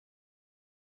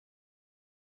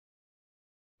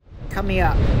Coming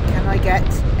up, can I get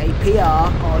a PR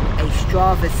on a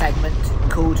Strava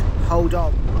segment called Hold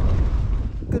On?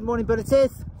 Good morning,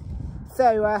 Bulleters.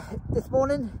 So this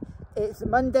morning it's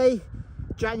Monday,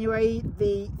 January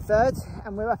the 3rd,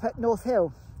 and we're up at North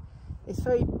Hill. It's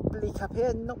very bleak up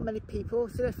here, not many people,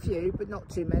 still a few, but not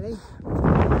too many.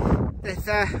 There's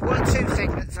one or two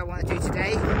segments I want to do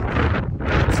today,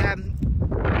 but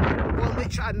one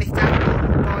which I missed out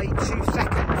on by 2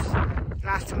 seconds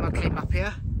last time I came up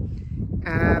here.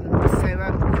 Let's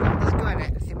go at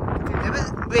it. There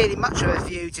isn't really much of a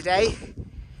view today,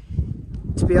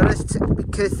 to be honest,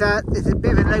 because there's a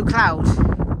bit of a low cloud,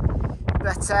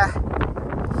 but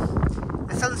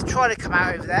the sun's trying to come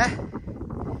out over there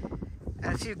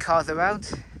and a few cars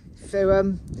around,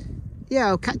 so yeah,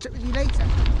 I'll catch up with you later.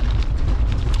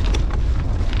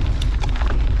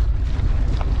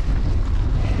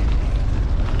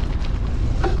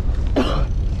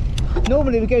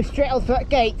 Normally we go straight out to that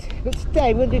gate, but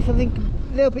today we're going to do something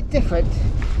a little bit different.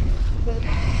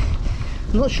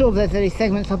 I'm not sure if there's any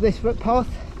segments of this path.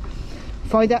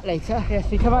 Find out later. Yes,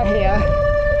 we come out here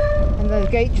and the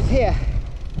gate just here.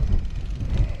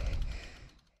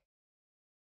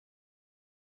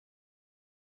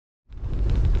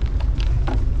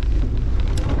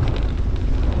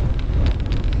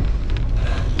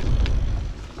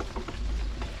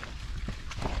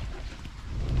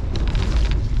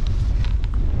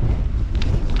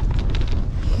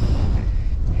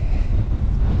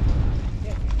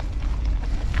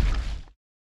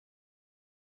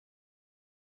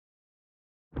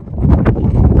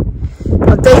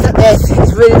 On days like this,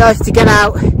 it's really nice to get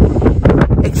out,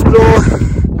 explore,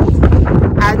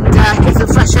 and get some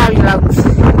fresh air in your lungs,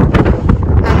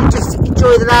 and just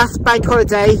enjoy the last bank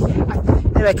holiday.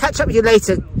 Anyway, catch up with you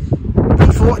later.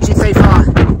 Thanks for watching so far.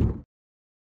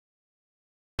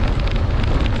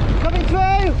 Coming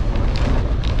through!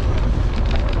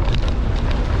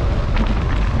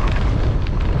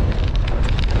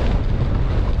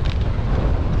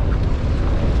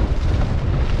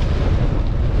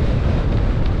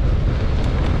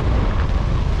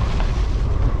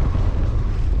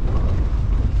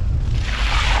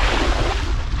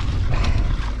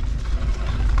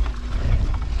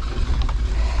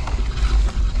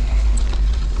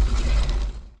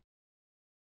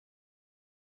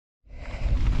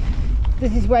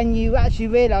 This is when you actually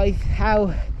realise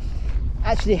how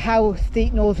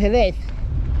steep North Hill is.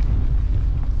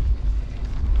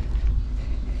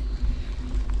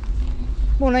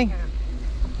 Morning.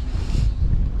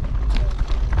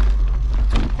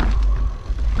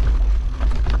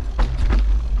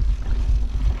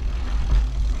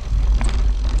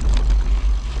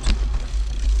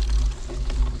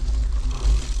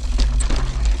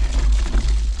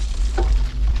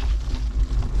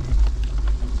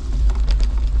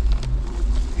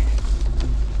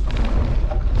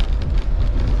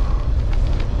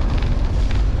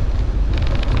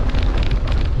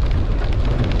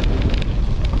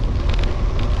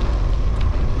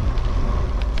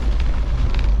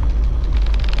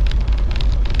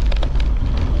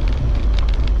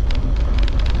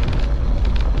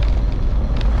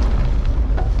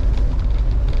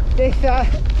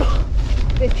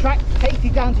 This track takes you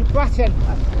down to Bratton,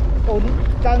 or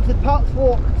down to the Parks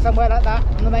Walk, somewhere like that,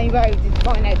 on the main road in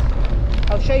Minehead.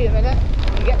 I'll show you in a minute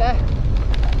when we get there.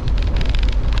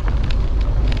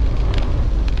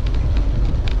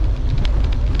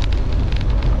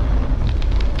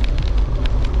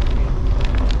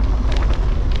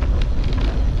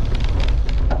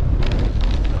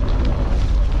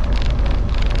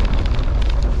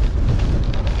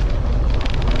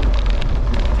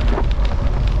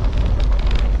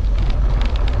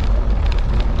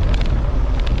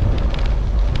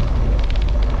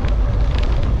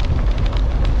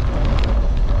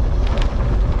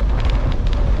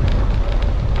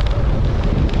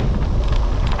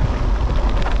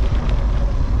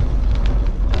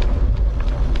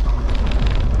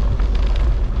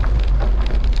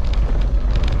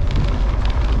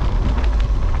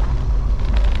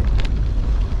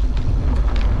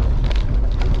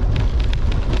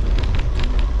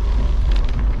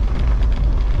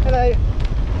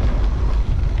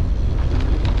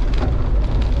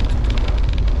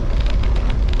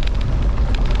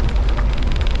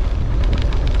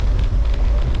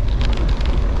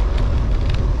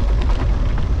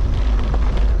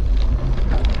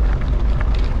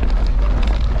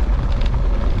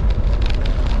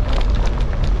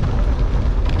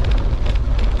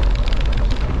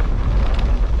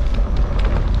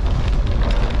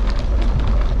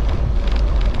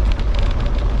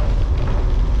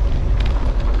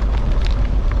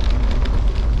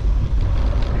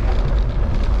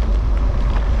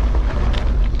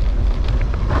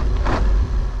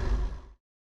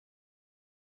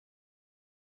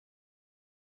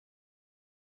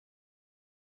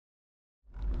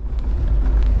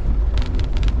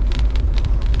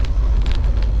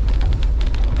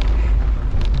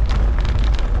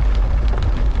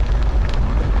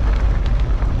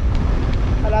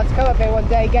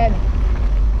 again.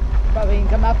 But we can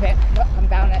come up it, not come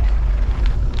down it.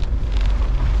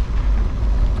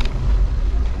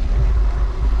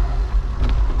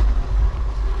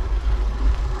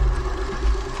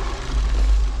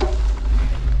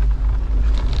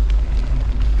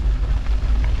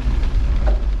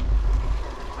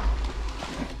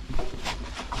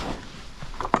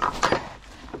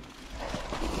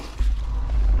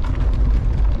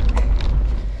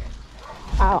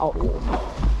 Ow.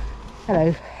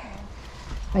 Hello.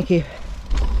 Thank you.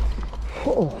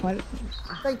 Oh,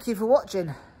 thank you for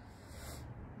watching.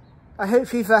 I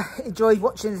hope you've enjoyed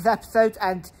watching this episode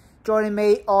and joining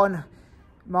me on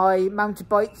my mountain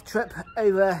bike trip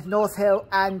over North Hill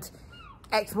and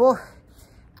Exmoor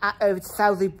over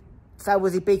to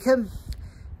Southworthy Beacon.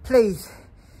 Please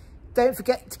don't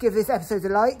forget to give this episode a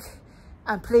like,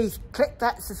 and please click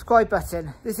that subscribe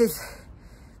button. This is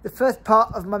the first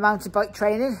part of my mountain bike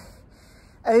training.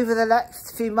 Over the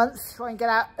next few months, try and get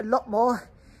out a lot more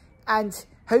and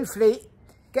hopefully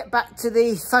get back to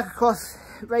the cyclocross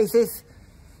races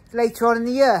later on in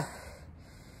the year.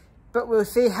 But we'll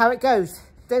see how it goes.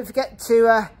 Don't forget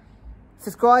to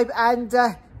subscribe, and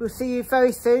we'll see you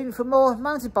very soon for more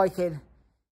mountain biking.